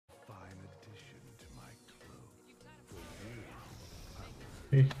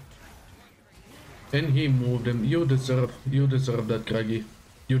Okay. And he moved him. You deserve that, Craggy.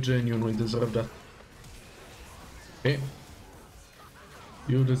 You genuinely deserve that. Okay.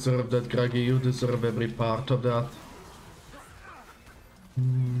 You deserve that, Craggy. You deserve every part of that.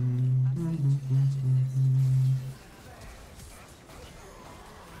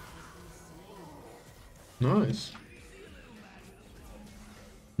 Nice.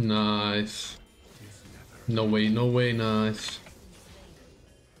 Nice. No way, no way, nice.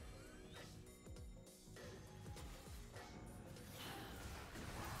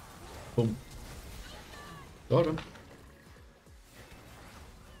 Boom. Got him.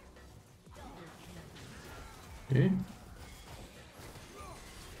 Okay.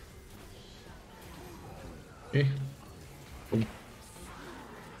 Okay. Boom.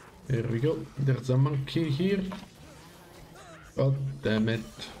 There we go. There's a monkey here. God damn it.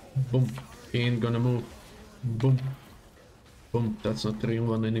 Boom. Ain't gonna move. Boom. Boom. That's not the real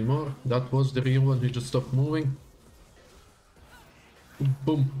one anymore. That was the real one. He just stopped moving.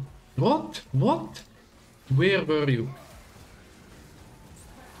 Boom. What? What? Where were you?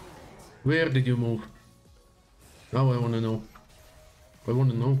 Where did you move? Now I wanna know. I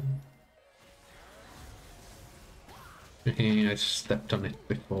wanna know. I stepped on it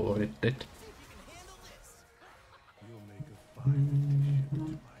before it did.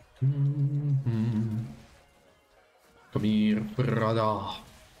 Come here, brother. I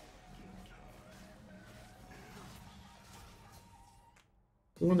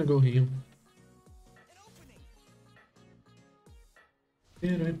wanna go here.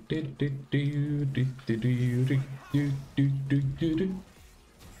 Okay.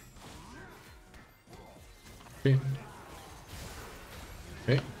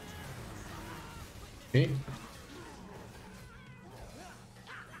 Okay. Okay.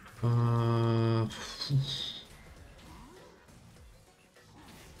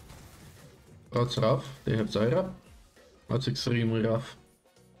 That's rough. They have Zyra. That's extremely rough.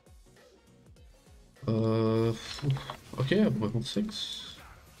 Okay, I'm level 6.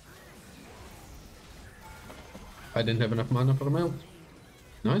 I didn't have enough mana for a melt.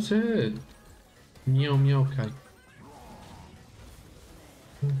 Nice hit. Meow meow Kai.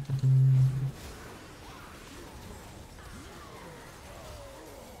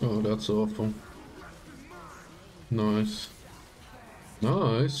 Oh, that's awful. Nice.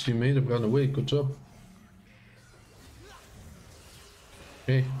 Nice, she made him run away. Good job.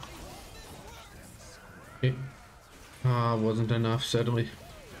 Okay. Okay. Ah, wasn't enough, sadly.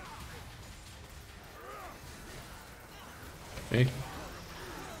 Okay.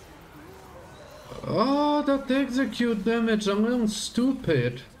 Oh, that execute damage. I'm a little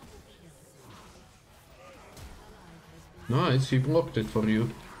stupid. Nice, he blocked it for you.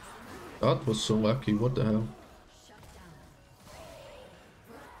 That was so lucky. What the hell?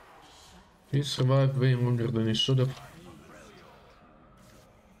 He survived way longer than he should have.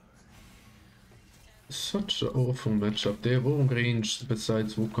 Such an awful matchup. They have all ranged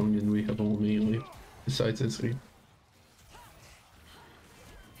besides Wukong and we have all melee. Besides Ezreal.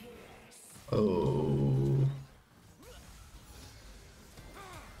 Oh.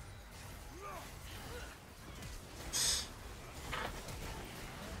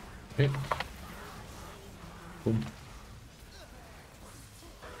 Okay. Boom.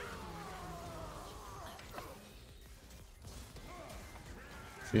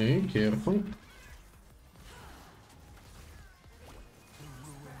 Okay, careful.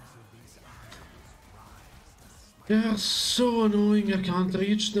 They're so annoying, I can't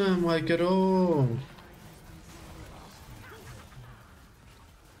reach them like at all.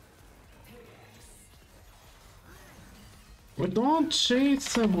 We don't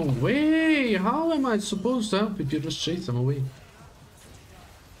chase them away! How am I supposed to help if you just chase them away?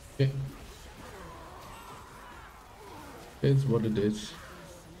 Okay. It's what it is.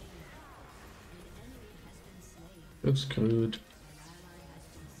 It's screwed.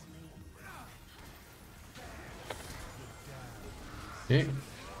 Okay.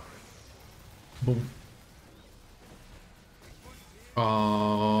 Boom.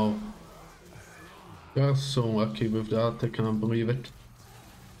 Oh. They're so lucky with that, I can't believe it.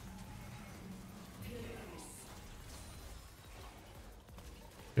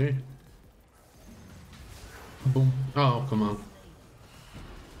 Okay. Boom. Oh, come on.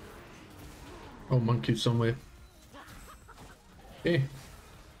 Oh, monkey somewhere. Okay.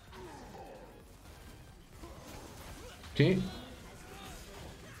 Okay.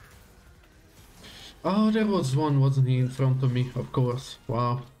 Oh, there was one, wasn't he, in front of me? Of course.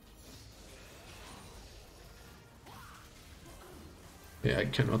 Wow. Yeah, I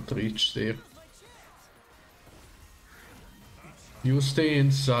cannot reach there. You stay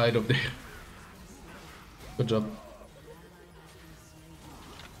inside of there. Good job.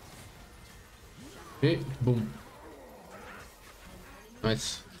 Okay, boom.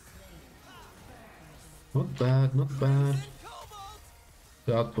 Nice. Not bad, not bad.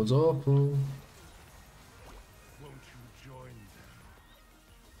 That was awful.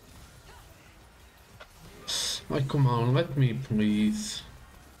 Like, come on, let me please.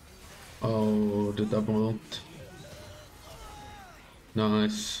 Oh, the double.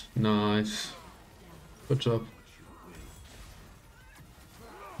 Nice, nice. Good job.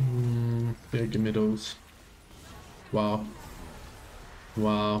 Yeah, give me those. Wow.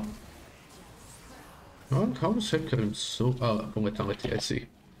 Wow. Oh, how is Hecarim so... Oh, Vitality, I see.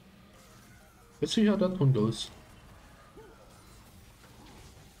 Let's see how that one goes.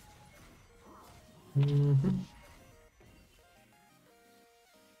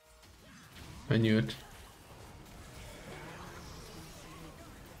 I knew it.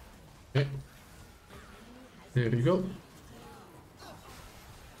 Okay. There we go.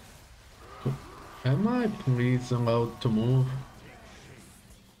 Am I please allowed to move?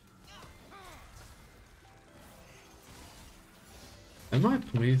 Am I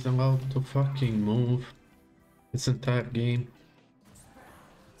please allowed to fucking move this entire game?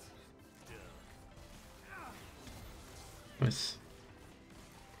 Nice.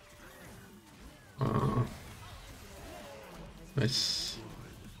 Nice.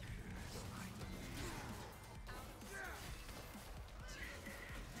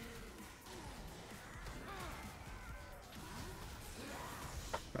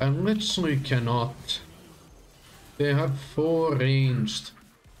 I literally cannot. They have 4 ranged.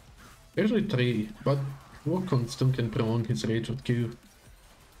 Actually 3, but Wukong still can prolong his rage with Q.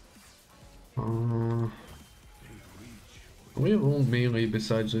 We have all melee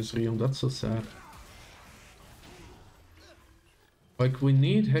besides Ezreal, that's so sad. Like, we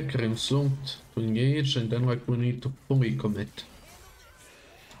need Hecarim Slumped to engage, and then like we need to fully commit.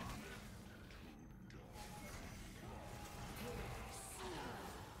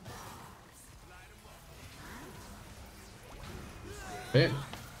 Hey.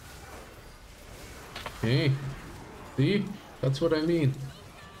 Hey. See? That's what I mean.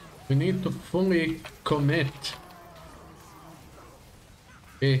 We need to fully commit.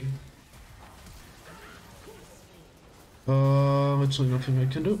 Hey. Literally nothing I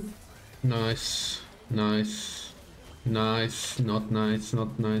can do. Nice. Nice. Nice. Not nice.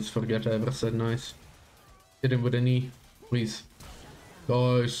 Not nice. Forget I ever said nice. Hit him with a knee. Please.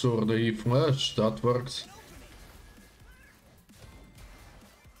 Nice, or the flash. That works.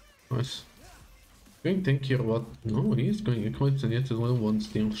 Nice. Going tank here, what? No, he's going Eclipse and yet his little one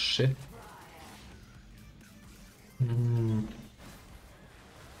steals shit. Watch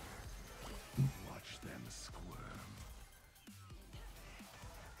them squirm.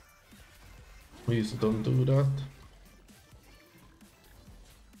 Please don't do that.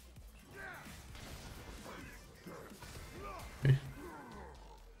 Okay.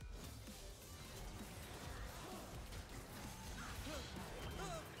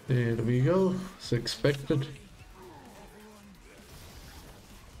 There we go, it's expected.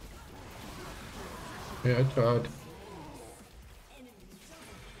 Yeah, I tried.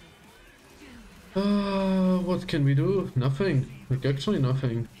 What can we do? Nothing. Like, actually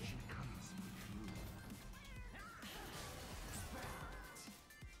nothing.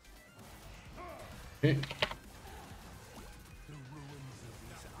 Okay.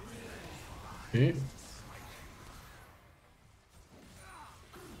 Okay.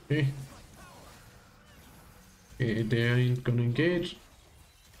 Okay. Okay, they ain't gonna engage.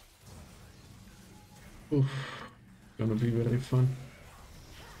 Oof. Gonna be very fun.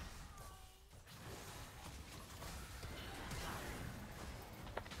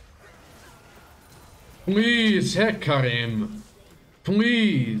 Please, Hecarim!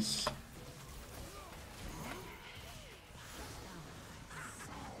 Please!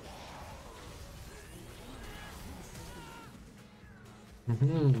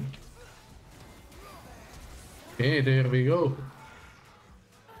 Okay, there we go.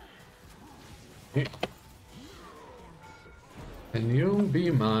 Okay. And you'll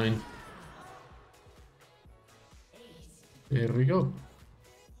be mine. There we go.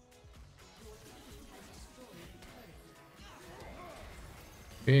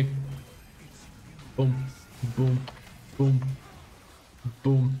 Okay. Boom, boom, boom,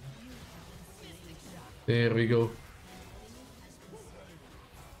 boom. There we go.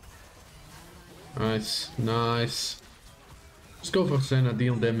 Nice, nice. Let's go for Senna,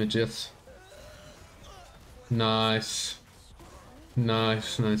 deal damage, yes. Nice.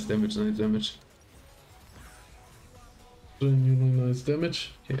 Nice, nice damage, nice damage. Genuinely nice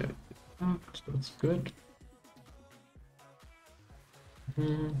damage. Yeah, that's good. I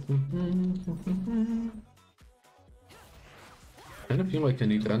don't feel like I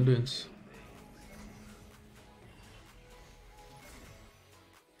need Randuins.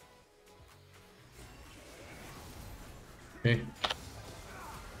 Okay.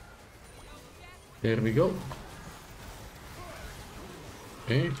 There we go.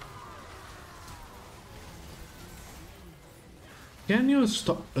 Okay. Can you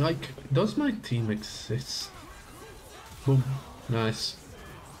stop? Like, does my team exist? Boom. Nice.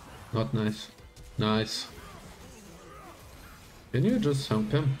 Not nice. Nice. Can you just help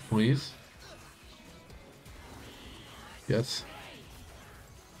him, please? Yes.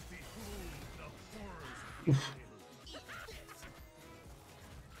 Oof.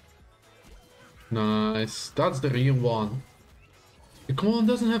 Nice. That's the real one. The clone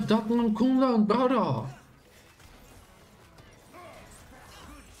doesn't have that long cooldown, brother.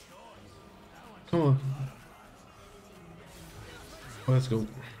 Come on. Let's go.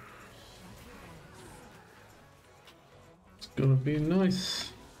 It's gonna be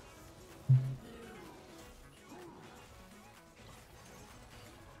nice.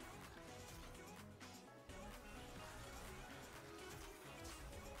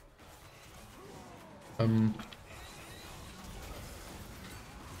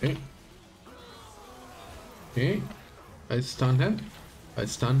 Okay. Okay. I stun him. I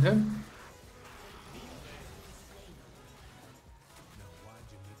stunned him.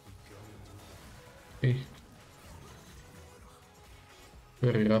 Okay.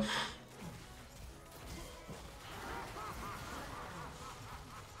 Very rough.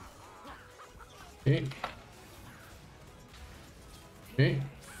 Okay. Okay.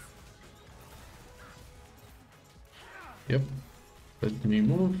 Yep. Let me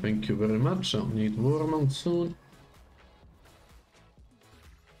move. Thank you very much. I'll need Warmount soon.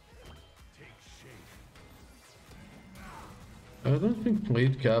 I don't think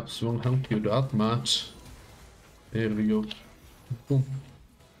plate caps won't help you that much. There we go. Boom.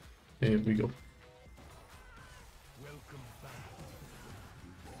 There we go.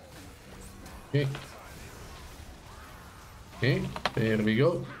 Okay. Okay, there we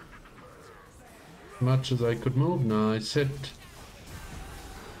go. Much as I could move. Nice hit.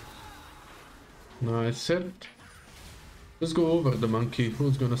 Nice hit. Let's go over the monkey.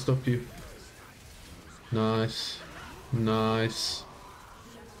 Who's gonna stop you? Nice. Nice.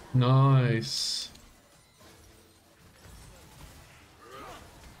 Nice.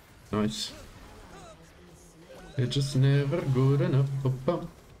 Nice. It's just never good enough.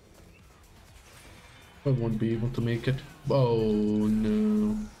 I won't be able to make it. Oh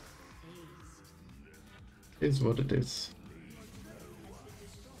no. Is what it is.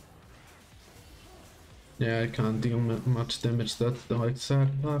 Yeah, I can't deal much damage. That's the like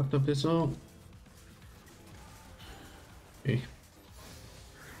sad part of this all. Okay.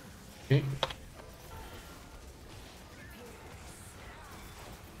 Okay.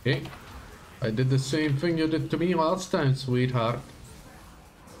 Okay. I did the same thing you did to me last time, sweetheart.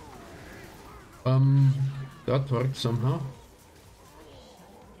 That worked somehow.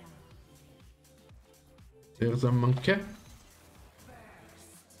 There's a monkey.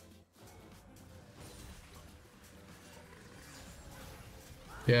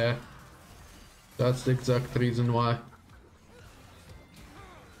 Yeah. That's the exact reason why.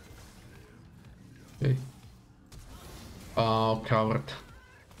 Okay. Oh, coward.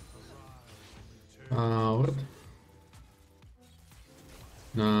 Coward.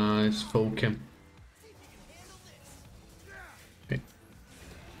 Nice, poke him. Okay.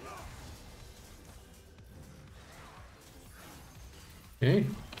 Okay.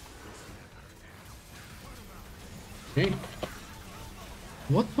 Okay.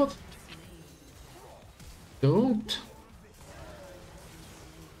 What? Don't.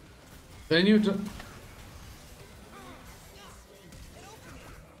 Then you just...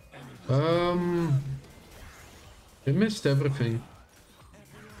 I missed everything.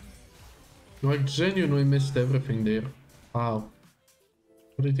 Like, genuinely missed everything there. Wow.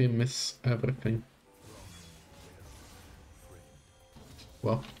 How did he miss everything?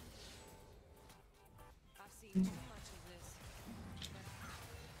 Well.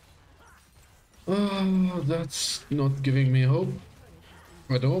 Oh, that's not giving me hope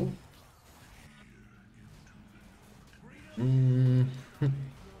at all. Hmm.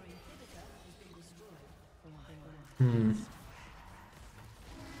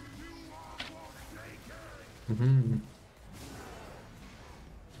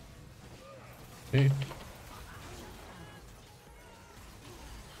 Okay.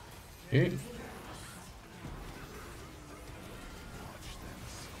 Okay.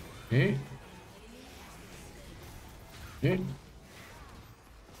 Okay. Okay.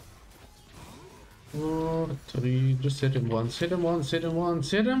 4, 3, just hit him once, hit him once, hit him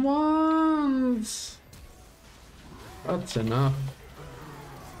once, hit him once! That's enough.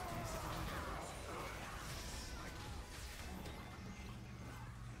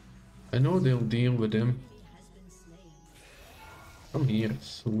 I know they'll deal with him. Come here,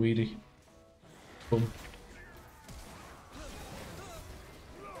 sweetie. Boom.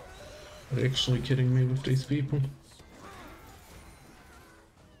 They're actually kidding me with these people.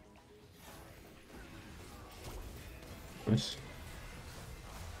 Nice.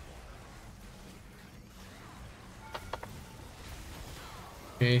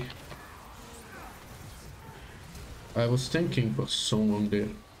 Okay. I was thinking for so long there.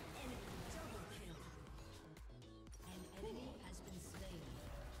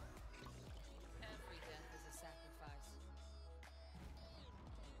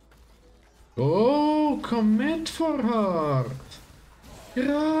 Oh, commit for her!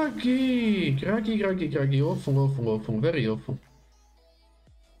 Gragi! Gragi. Awful. Very awful.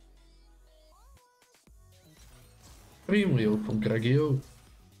 Extremely awful, Gragi. Oh.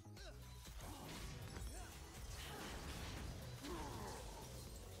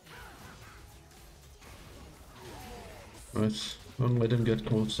 Nice. Don't let him get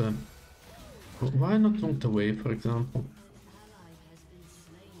close then. Why not looked away, for example?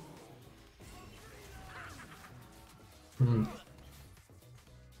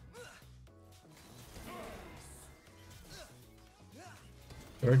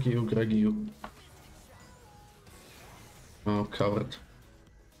 Gragi. Oh, covered.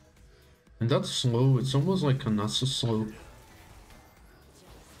 And that's slow. It's almost like Kanasa slow.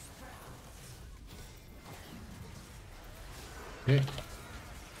 Okay.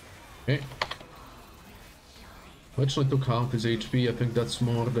 Actually took half his HP. I think that's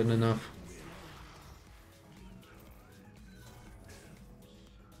more than enough.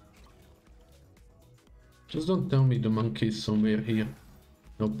 Just don't tell me the monkey's somewhere here.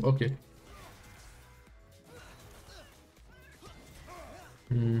 Nope, okay.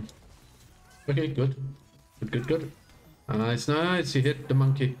 Okay, good. Good. Nice. He hit the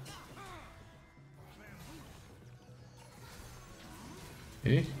monkey.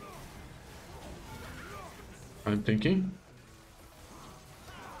 Okay. I'm thinking.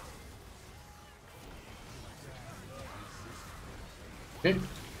 Okay.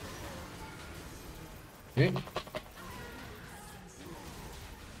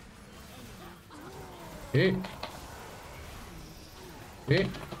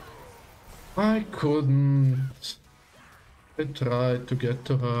 I couldn't. I tried to get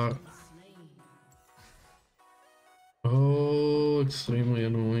to her. Oh, extremely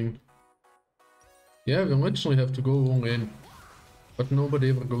annoying. Yeah, we literally have to go all in. But nobody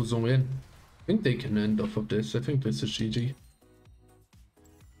ever goes all in. I think they can end off of this. I think this is GG.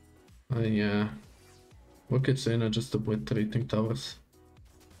 Yeah. Look at Senna just obliterating towers.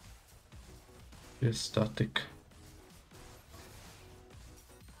 She is static.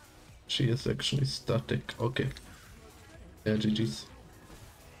 She is actually static. Okay. Yeah, GG's.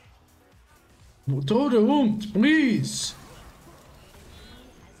 Throw the wound, please!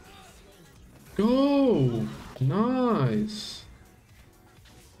 Go! Nice!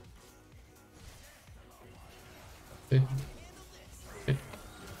 Okay.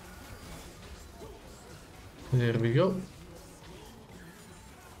 There we go.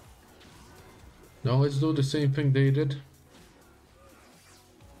 Now let's do the same thing they did.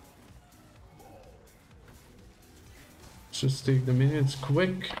 Just take the minions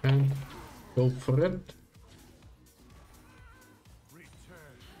quick and go for it.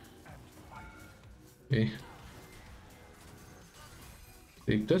 Okay.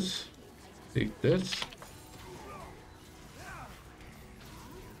 Take this. Take this.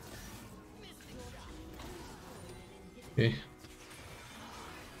 Okay.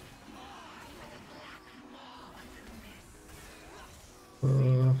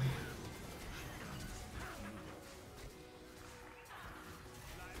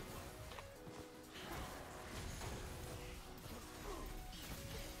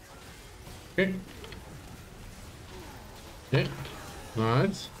 Okay. Okay.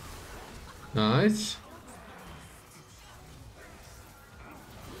 Nice. Nice.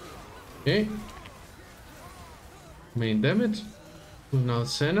 Okay. Main damage. Now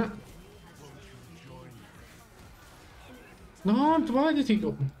Senna. No, why did he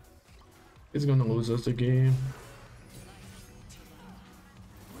go? He's gonna lose us the game.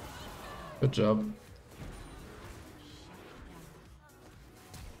 Good job.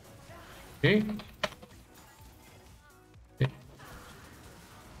 Okay. Okay.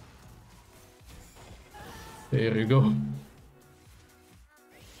 There you go.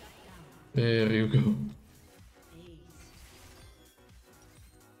 There you go.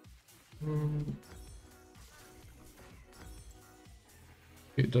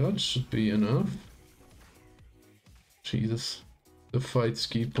 Okay, that should be enough. Jesus, the fights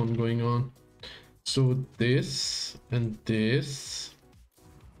keep on going on. So this and this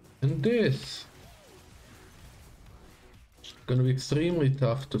and this. Gonna be extremely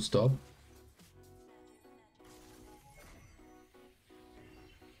tough to stop.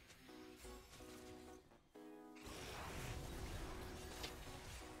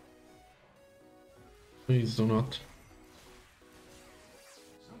 Please do not.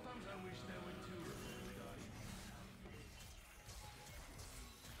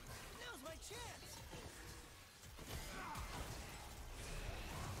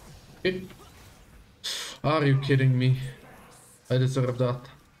 Okay. Are you kidding me? I deserve that.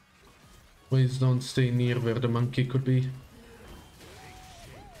 Please don't stay near where the monkey could be.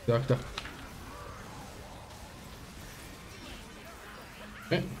 Doctor.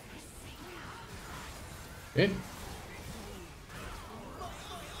 Okay. Okay.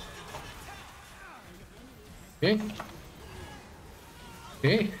 Okay.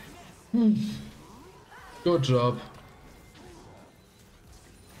 Okay. Good job.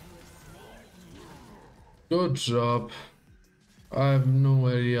 Good job. I have no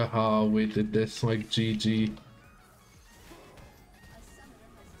idea how we did this, like GG.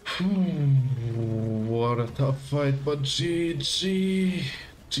 What a tough fight, but GG.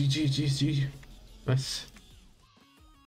 GG, GG. Nice.